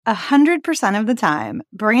100% of the time,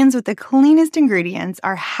 brands with the cleanest ingredients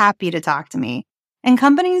are happy to talk to me. And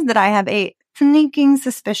companies that I have a sneaking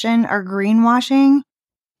suspicion are greenwashing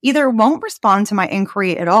either won't respond to my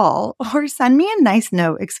inquiry at all or send me a nice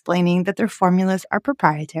note explaining that their formulas are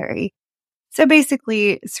proprietary. So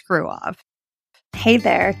basically, screw off. Hey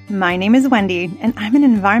there, my name is Wendy, and I'm an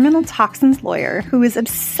environmental toxins lawyer who is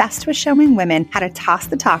obsessed with showing women how to toss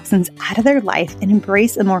the toxins out of their life and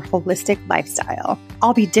embrace a more holistic lifestyle.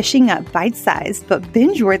 I'll be dishing up bite-sized but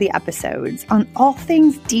binge-worthy episodes on all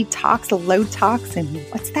things detox, low tox, and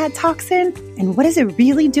what's that toxin? And what is it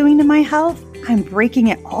really doing to my health? I'm breaking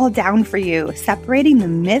it all down for you, separating the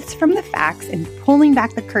myths from the facts and pulling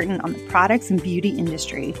back the curtain on the products and beauty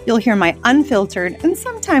industry. You'll hear my unfiltered and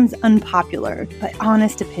sometimes unpopular, but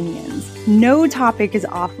honest opinions. No topic is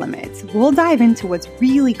off limits. We'll dive into what's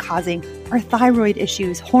really causing our thyroid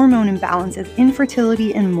issues, hormone imbalances,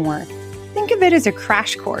 infertility, and more. Think of it as a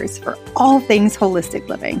crash course for all things holistic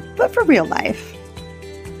living, but for real life.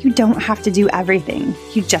 You don't have to do everything.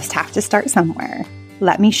 You just have to start somewhere.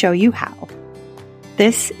 Let me show you how.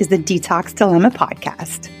 This is the Detox Dilemma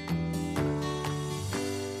podcast.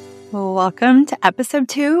 Welcome to episode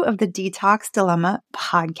 2 of the Detox Dilemma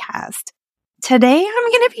podcast. Today,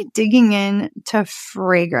 I'm going to be digging into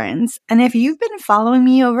fragrance. And if you've been following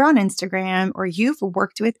me over on Instagram, or you've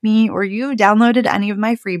worked with me, or you've downloaded any of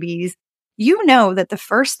my freebies, you know that the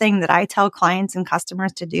first thing that I tell clients and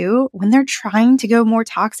customers to do when they're trying to go more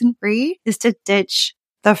toxin-free is to ditch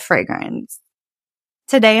the fragrance.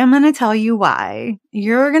 Today, I'm going to tell you why.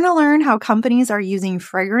 You're going to learn how companies are using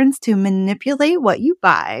fragrance to manipulate what you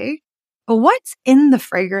buy, what's in the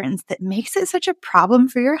fragrance that makes it such a problem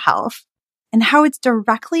for your health, and how it's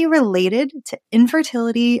directly related to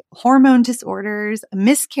infertility, hormone disorders,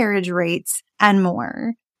 miscarriage rates, and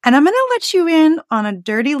more. And I'm going to let you in on a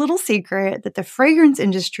dirty little secret that the fragrance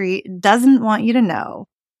industry doesn't want you to know.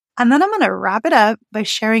 And then I'm going to wrap it up by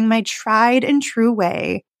sharing my tried and true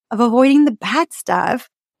way of avoiding the bad stuff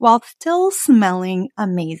while still smelling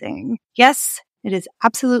amazing. Yes, it is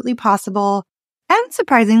absolutely possible and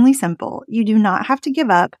surprisingly simple. You do not have to give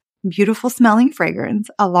up beautiful smelling fragrance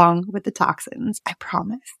along with the toxins, I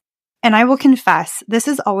promise. And I will confess, this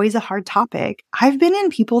is always a hard topic. I've been in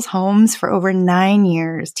people's homes for over 9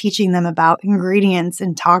 years teaching them about ingredients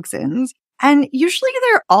and toxins. And usually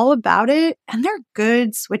they're all about it and they're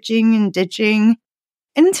good switching and ditching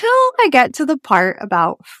until I get to the part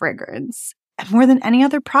about fragrance. And more than any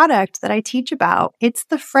other product that I teach about, it's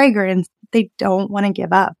the fragrance they don't want to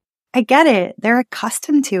give up. I get it. They're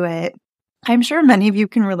accustomed to it. I'm sure many of you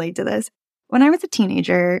can relate to this. When I was a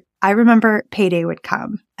teenager, I remember payday would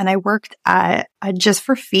come and I worked at Just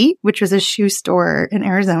for Feet, which was a shoe store in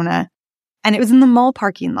Arizona. And it was in the mall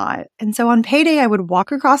parking lot. And so on payday, I would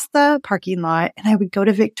walk across the parking lot and I would go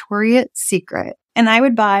to Victoria's Secret and I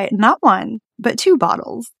would buy not one, but 2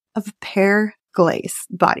 bottles of Pear Glace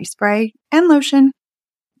body spray and lotion.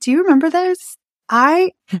 Do you remember this?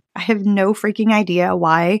 I have no freaking idea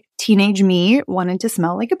why teenage me wanted to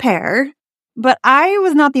smell like a pear, but I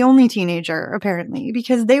was not the only teenager, apparently,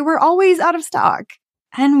 because they were always out of stock.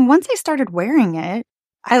 And once I started wearing it,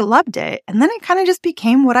 I loved it. And then it kind of just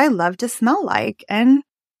became what I love to smell like. And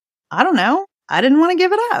I don't know, I didn't want to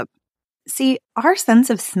give it up. See, our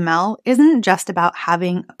sense of smell isn't just about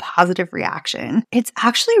having a positive reaction. It's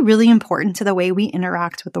actually really important to the way we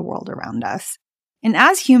interact with the world around us. And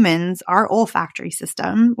as humans, our olfactory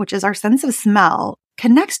system, which is our sense of smell,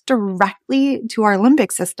 connects directly to our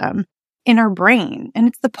limbic system in our brain. And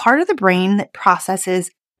it's the part of the brain that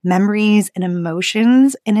processes memories and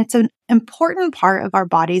emotions. And it's an important part of our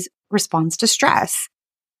body's response to stress.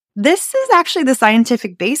 This is actually the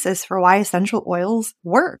scientific basis for why essential oils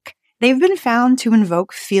work. They've been found to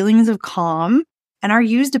invoke feelings of calm and are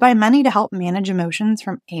used by many to help manage emotions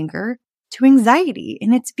from anger to anxiety.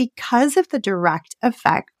 And it's because of the direct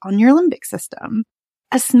effect on your limbic system.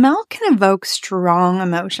 A smell can evoke strong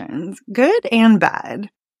emotions, good and bad.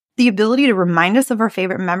 The ability to remind us of our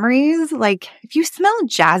favorite memories, like if you smell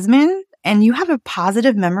jasmine and you have a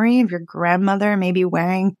positive memory of your grandmother maybe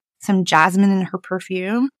wearing some jasmine in her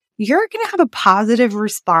perfume, you're going to have a positive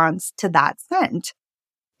response to that scent.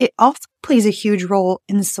 It also plays a huge role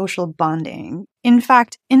in social bonding. In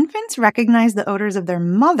fact, infants recognize the odors of their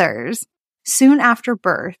mothers soon after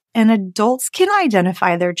birth, and adults can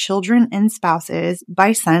identify their children and spouses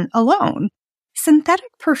by scent alone. Synthetic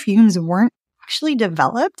perfumes weren't actually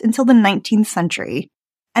developed until the 19th century,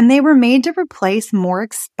 and they were made to replace more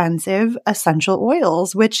expensive essential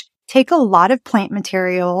oils, which take a lot of plant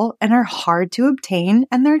material and are hard to obtain,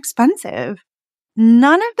 and they're expensive.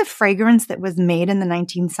 None of the fragrance that was made in the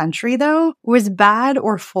 19th century, though, was bad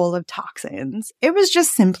or full of toxins. It was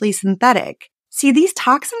just simply synthetic. See, these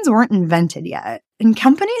toxins weren't invented yet, and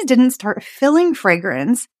companies didn't start filling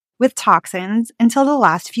fragrance with toxins until the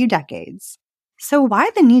last few decades. So why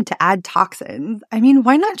the need to add toxins? I mean,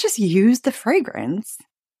 why not just use the fragrance?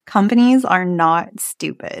 Companies are not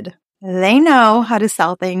stupid. They know how to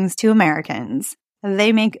sell things to Americans.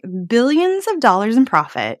 They make billions of dollars in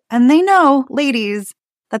profit, and they know, ladies,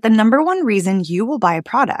 that the number one reason you will buy a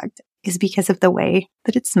product is because of the way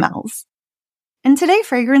that it smells. And today,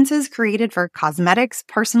 fragrances created for cosmetics,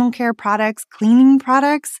 personal care products, cleaning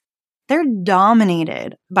products, they're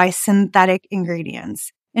dominated by synthetic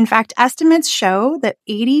ingredients. In fact, estimates show that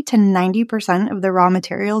 80 to 90% of the raw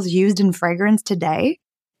materials used in fragrance today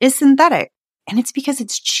is synthetic. And it's because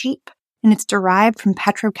it's cheap and it's derived from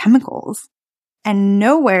petrochemicals. And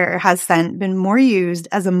nowhere has scent been more used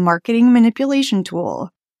as a marketing manipulation tool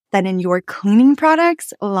than in your cleaning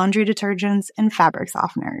products, laundry detergents, and fabric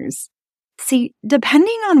softeners. See,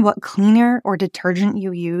 depending on what cleaner or detergent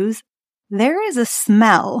you use, there is a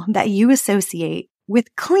smell that you associate with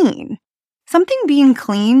clean. Something being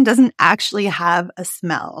clean doesn't actually have a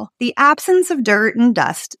smell. The absence of dirt and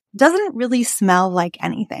dust doesn't really smell like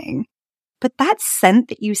anything. But that scent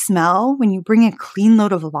that you smell when you bring a clean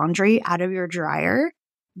load of laundry out of your dryer,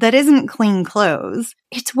 that isn't clean clothes.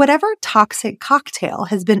 It's whatever toxic cocktail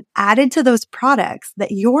has been added to those products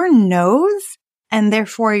that your nose and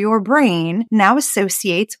therefore your brain now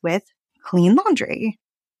associates with clean laundry.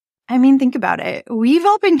 I mean, think about it. We've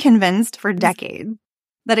all been convinced for decades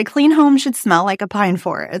that a clean home should smell like a pine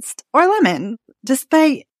forest or lemon,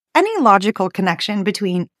 despite any logical connection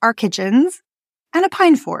between our kitchens and a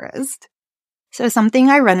pine forest. So something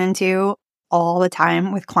I run into all the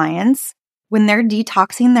time with clients when they're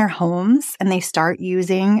detoxing their homes and they start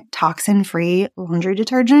using toxin-free laundry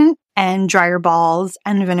detergent and dryer balls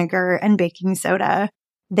and vinegar and baking soda,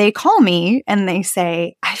 they call me and they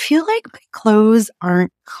say, I feel like my clothes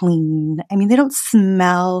aren't clean. I mean, they don't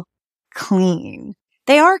smell clean.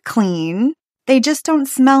 They are clean. They just don't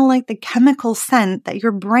smell like the chemical scent that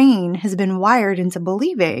your brain has been wired into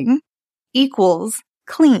believing equals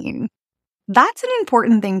clean. That's an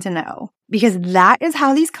important thing to know because that is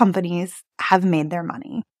how these companies have made their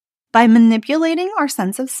money, by manipulating our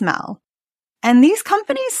sense of smell. And these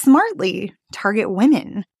companies smartly target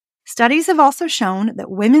women. Studies have also shown that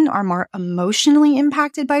women are more emotionally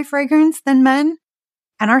impacted by fragrance than men,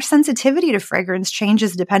 and our sensitivity to fragrance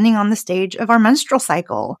changes depending on the stage of our menstrual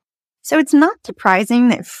cycle. So it's not surprising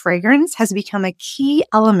that fragrance has become a key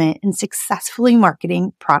element in successfully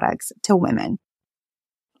marketing products to women.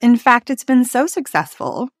 In fact, it's been so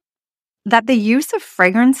successful that the use of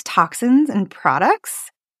fragrance toxins in products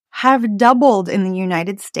have doubled in the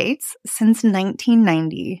United States since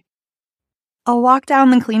 1990. A walk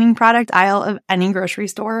down the cleaning product aisle of any grocery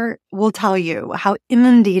store will tell you how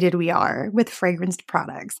inundated we are with fragranced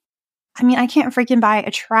products. I mean, I can't freaking buy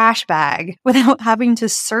a trash bag without having to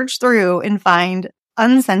search through and find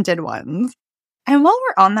unscented ones. And while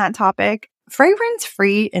we're on that topic,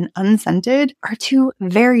 fragrance-free and unscented are two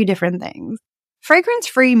very different things.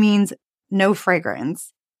 Fragrance-free means no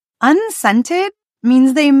fragrance. Unscented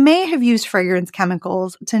means they may have used fragrance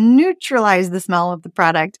chemicals to neutralize the smell of the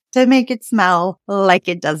product to make it smell like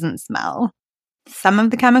it doesn't smell. Some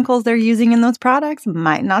of the chemicals they're using in those products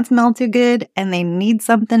might not smell too good and they need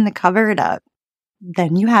something to cover it up.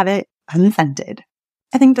 Then you have it unscented.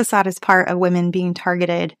 I think the saddest part of women being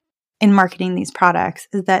targeted in marketing these products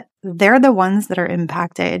is that they're the ones that are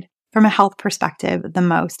impacted from a health perspective the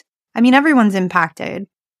most. I mean, everyone's impacted,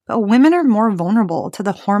 but women are more vulnerable to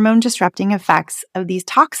the hormone disrupting effects of these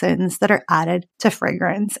toxins that are added to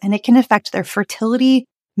fragrance, and it can affect their fertility,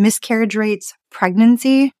 miscarriage rates,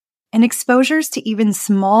 pregnancy, and exposures to even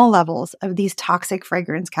small levels of these toxic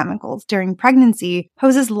fragrance chemicals during pregnancy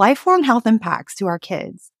poses lifelong health impacts to our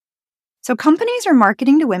kids. So companies are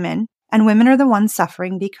marketing to women, and women are the ones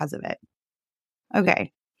suffering because of it.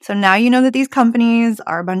 Okay, so now you know that these companies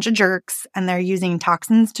are a bunch of jerks and they're using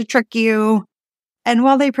toxins to trick you. And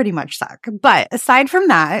well, they pretty much suck. But aside from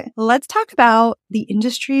that, let's talk about the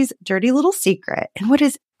industry's dirty little secret and what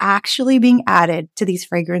is actually being added to these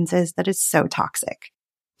fragrances that is so toxic.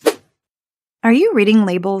 Are you reading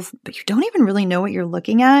labels, but you don't even really know what you're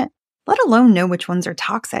looking at, let alone know which ones are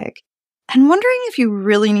toxic? And wondering if you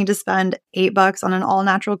really need to spend $8 on an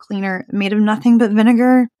all-natural cleaner made of nothing but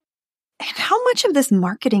vinegar? And how much of this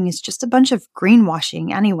marketing is just a bunch of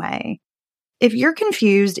greenwashing anyway? If you're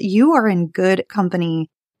confused, you are in good company.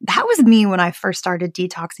 That was me when I first started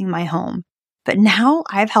detoxing my home. But now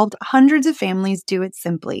I've helped hundreds of families do it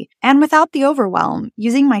simply and without the overwhelm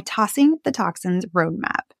using my Tossing the Toxins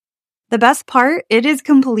roadmap. The best part, it is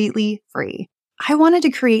completely free. I wanted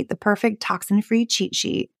to create the perfect toxin-free cheat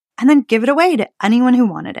sheet and then give it away to anyone who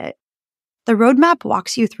wanted it. The roadmap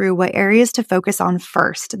walks you through what areas to focus on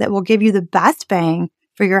first that will give you the best bang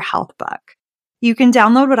for your health buck. You can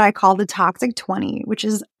download what I call the Toxic 20, which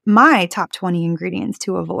is my top 20 ingredients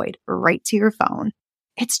to avoid, right to your phone.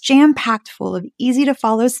 It's jam-packed full of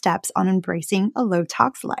easy-to-follow steps on embracing a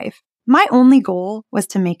low-tox life. My only goal was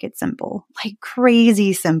to make it simple, like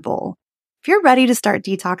crazy simple. If you're ready to start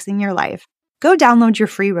detoxing your life, go download your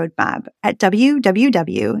free roadmap at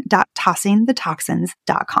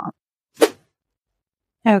www.tossingthetoxins.com.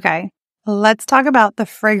 Okay, let's talk about the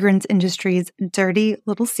fragrance industry's dirty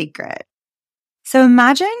little secret. So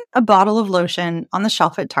imagine a bottle of lotion on the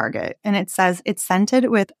shelf at Target, and it says it's scented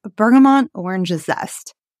with bergamot orange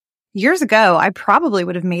zest. Years ago, I probably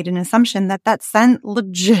would have made an assumption that that scent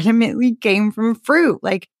legitimately came from fruit.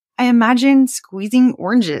 Like, I imagined squeezing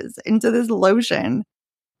oranges into this lotion.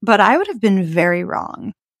 But I would have been very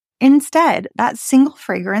wrong. Instead, that single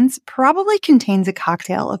fragrance probably contains a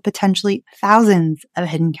cocktail of potentially thousands of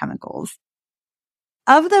hidden chemicals.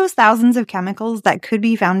 Of those thousands of chemicals that could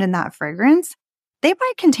be found in that fragrance, they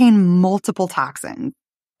might contain multiple toxins.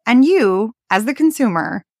 And you, as the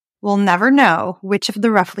consumer, will never know which of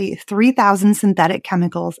the roughly 3,000 synthetic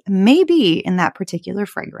chemicals may be in that particular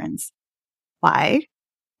fragrance. Why?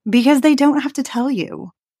 Because they don't have to tell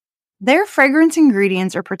you. Their fragrance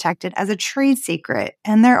ingredients are protected as a trade secret,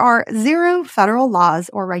 and there are 0 federal laws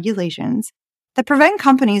or regulations that prevent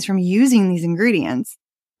companies from using these ingredients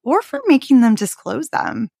or from making them disclose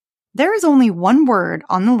them. There is only one word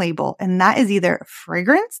on the label, and that is either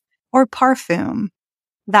fragrance or parfum.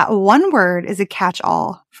 That one word is a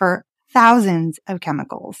catch-all for thousands of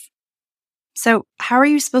chemicals. So how are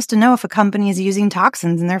you supposed to know if a company is using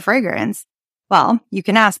toxins in their fragrance? Well, you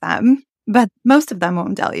can ask them, but most of them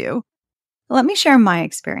won't tell you. Let me share my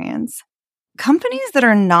experience. Companies that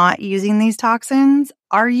are not using these toxins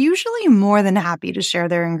are usually more than happy to share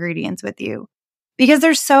their ingredients with you because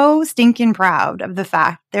they're so stinking proud of the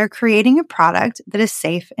fact they're creating a product that is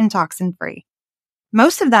safe and toxin-free.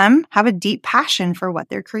 Most of them have a deep passion for what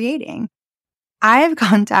they're creating. I've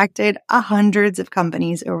contacted hundreds of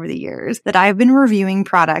companies over the years that I've been reviewing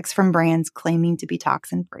products from brands claiming to be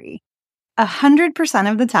toxin-free.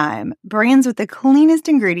 100% of the time, brands with the cleanest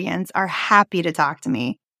ingredients are happy to talk to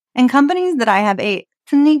me, and companies that I have a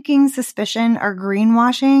sneaking suspicion are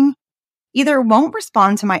greenwashing either won't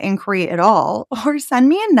respond to my inquiry at all or send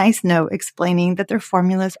me a nice note explaining that their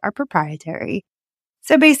formulas are proprietary.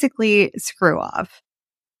 So basically, screw off.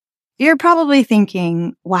 You're probably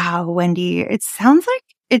thinking, wow, Wendy, it sounds like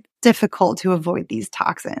it's difficult to avoid these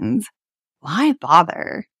toxins. Why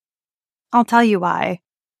bother? I'll tell you why.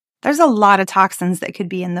 There's a lot of toxins that could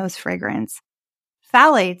be in those fragrances.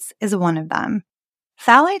 Phthalates is one of them.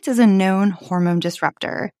 Phthalates is a known hormone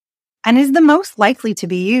disruptor and is the most likely to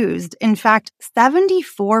be used. In fact,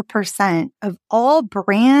 74% of all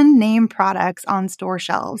brand name products on store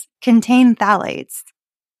shelves contain phthalates,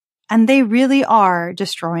 and they really are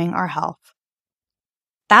destroying our health.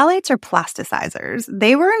 Phthalates are plasticizers.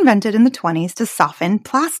 They were invented in the 1920s to soften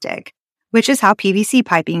plastic, which is how PVC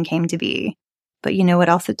piping came to be. But you know what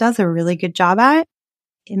else it does a really good job at?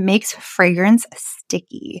 It makes fragrance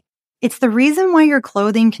sticky. It's the reason why your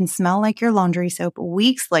clothing can smell like your laundry soap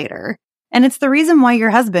weeks later. And it's the reason why your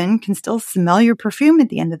husband can still smell your perfume at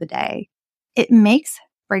the end of the day. It makes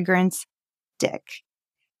fragrance stick.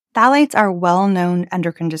 Phthalates are well-known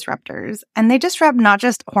endocrine disruptors, and they disrupt not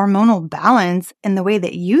just hormonal balance in the way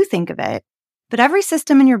that you think of it, but every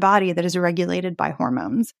system in your body that is regulated by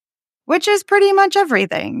hormones, which is pretty much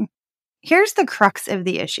everything. Here's the crux of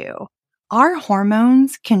the issue. Our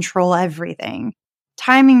hormones control everything.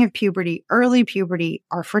 Timing of puberty, early puberty,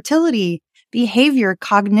 our fertility, behavior,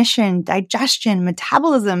 cognition, digestion,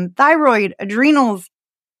 metabolism, thyroid, adrenals.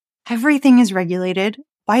 Everything is regulated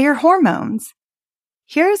by your hormones.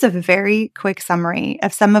 Here's a very quick summary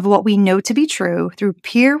of some of what we know to be true through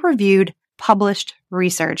peer-reviewed, published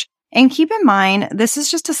research. And keep in mind, this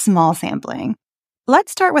is just a small sampling.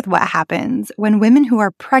 Let's start with what happens when women who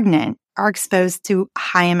are pregnant are exposed to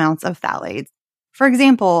high amounts of phthalates. For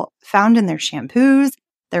example, found in their shampoos,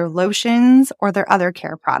 their lotions, or their other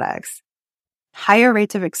care products. Higher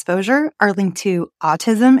rates of exposure are linked to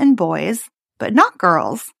autism in boys, but not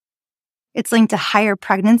girls. It's linked to higher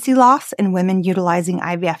pregnancy loss in women utilizing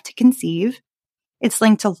IVF to conceive. It's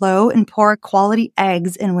linked to low and poor quality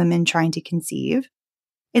eggs in women trying to conceive.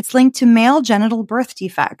 It's linked to male genital birth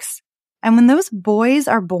defects, And when those boys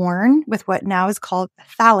are born with what now is called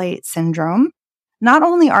phthalate syndrome, not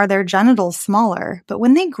only are their genitals smaller, but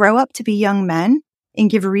when they grow up to be young men and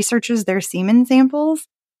give researchers their semen samples,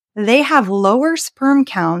 they have lower sperm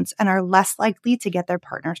counts and are less likely to get their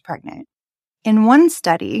partners pregnant. In one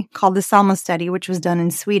study, called the Selma study, which was done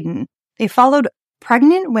in Sweden, they followed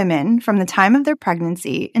pregnant women from the time of their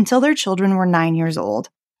pregnancy until their children were 9 years old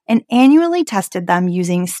and annually tested them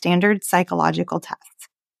using standard psychological tests.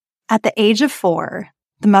 At the age of 4,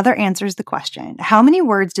 the mother answers the question, how many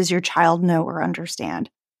words does your child know or understand?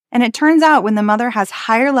 And it turns out when the mother has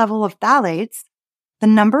higher level of phthalates, the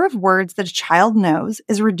number of words that a child knows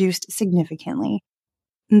is reduced significantly.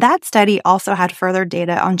 That study also had further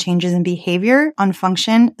data on changes in behavior, on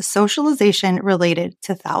function, socialization related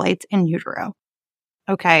to phthalates in utero.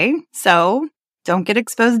 Okay, so don't get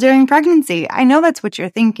exposed during pregnancy. I know that's what you're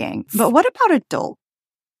thinking, but what about adults?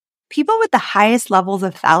 People with the highest levels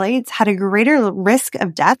of phthalates had a greater risk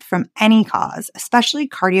of death from any cause, especially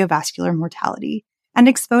cardiovascular mortality. And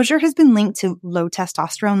exposure has been linked to low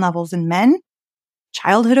testosterone levels in men,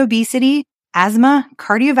 childhood obesity, asthma,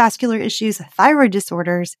 cardiovascular issues, thyroid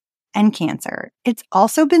disorders, and cancer. It's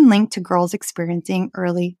also been linked to girls experiencing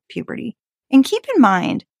early puberty. And keep in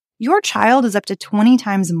mind, your child is up to 20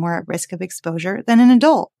 times more at risk of exposure than an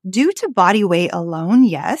adult, due to body weight alone,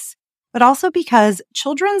 yes, but also because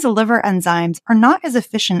children's liver enzymes are not as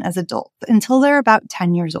efficient as adults until they're about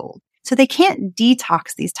 10 years old. So they can't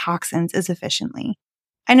detox these toxins as efficiently.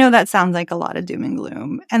 I know that sounds like a lot of doom and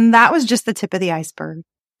gloom, and that was just the tip of the iceberg.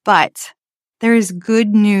 But there is good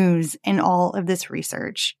news in all of this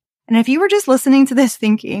research. And if you were just listening to this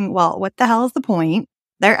thinking, well, what the hell is the point?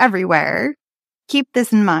 They're everywhere. Keep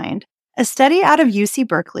this in mind. A study out of UC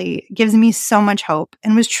Berkeley gives me so much hope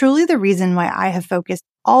and was truly the reason why I have focused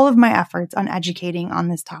all of my efforts on educating on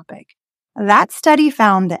this topic. That study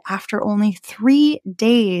found that after only 3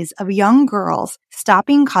 days of young girls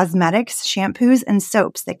stopping cosmetics, shampoos, and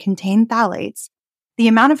soaps that contain phthalates, the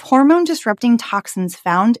amount of hormone-disrupting toxins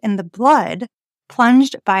found in the blood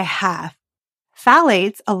plunged by half.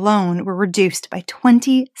 Phthalates alone were reduced by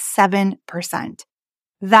 27%.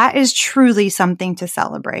 That is truly something to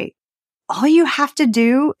celebrate. All you have to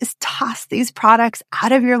do is toss these products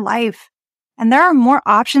out of your life. And there are more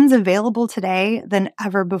options available today than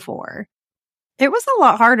ever before. It was a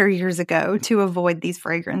lot harder years ago to avoid these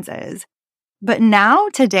fragrances. But now,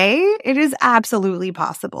 today, it is absolutely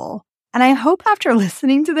possible. And I hope after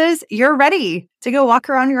listening to this, you're ready to go walk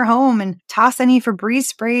around your home and toss any Febreze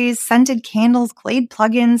sprays, scented candles, Glade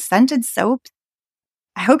plugins, scented soaps.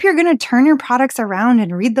 I hope you're going to turn your products around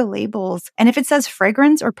and read the labels. And if it says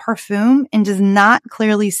fragrance or parfum and does not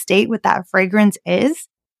clearly state what that fragrance is,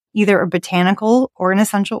 either a botanical or an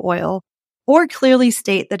essential oil, or clearly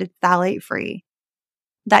state that it's phthalate-free,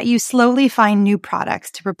 that you slowly find new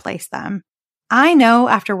products to replace them. I know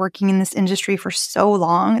after working in this industry for so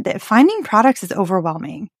long that finding products is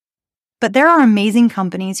overwhelming. But there are amazing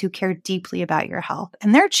companies who care deeply about your health,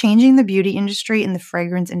 and they're changing the beauty industry and the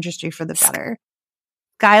fragrance industry for the better.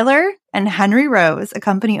 Skylar and Henry Rose, a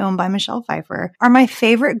company owned by Michelle Pfeiffer, are my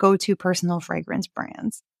favorite go-to personal fragrance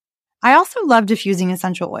brands. I also love diffusing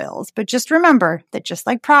essential oils, but just remember that just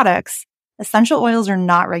like products, essential oils are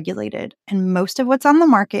not regulated, and most of what's on the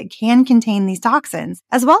market can contain these toxins,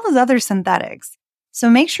 as well as other synthetics. So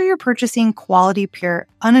make sure you're purchasing quality, pure,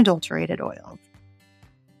 unadulterated oils.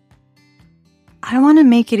 I want to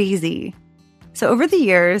make it easy. So over the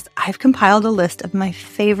years, I've compiled a list of my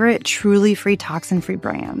favorite truly free toxin-free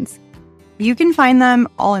brands. You can find them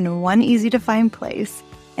all in one easy-to-find place,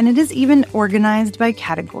 and it is even organized by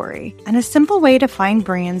category, and a simple way to find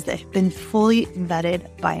brands that have been fully vetted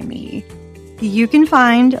by me. You can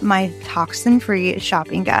find my toxin-free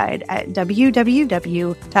shopping guide at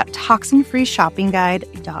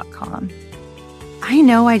www.toxinfreeshoppingguide.com. I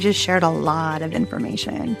know I just shared a lot of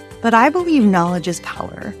information, but I believe knowledge is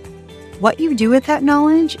power. What you do with that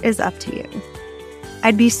knowledge is up to you.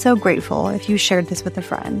 I'd be so grateful if you shared this with a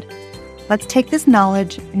friend. Let's take this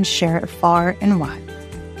knowledge and share it far and wide.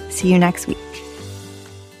 See you next week.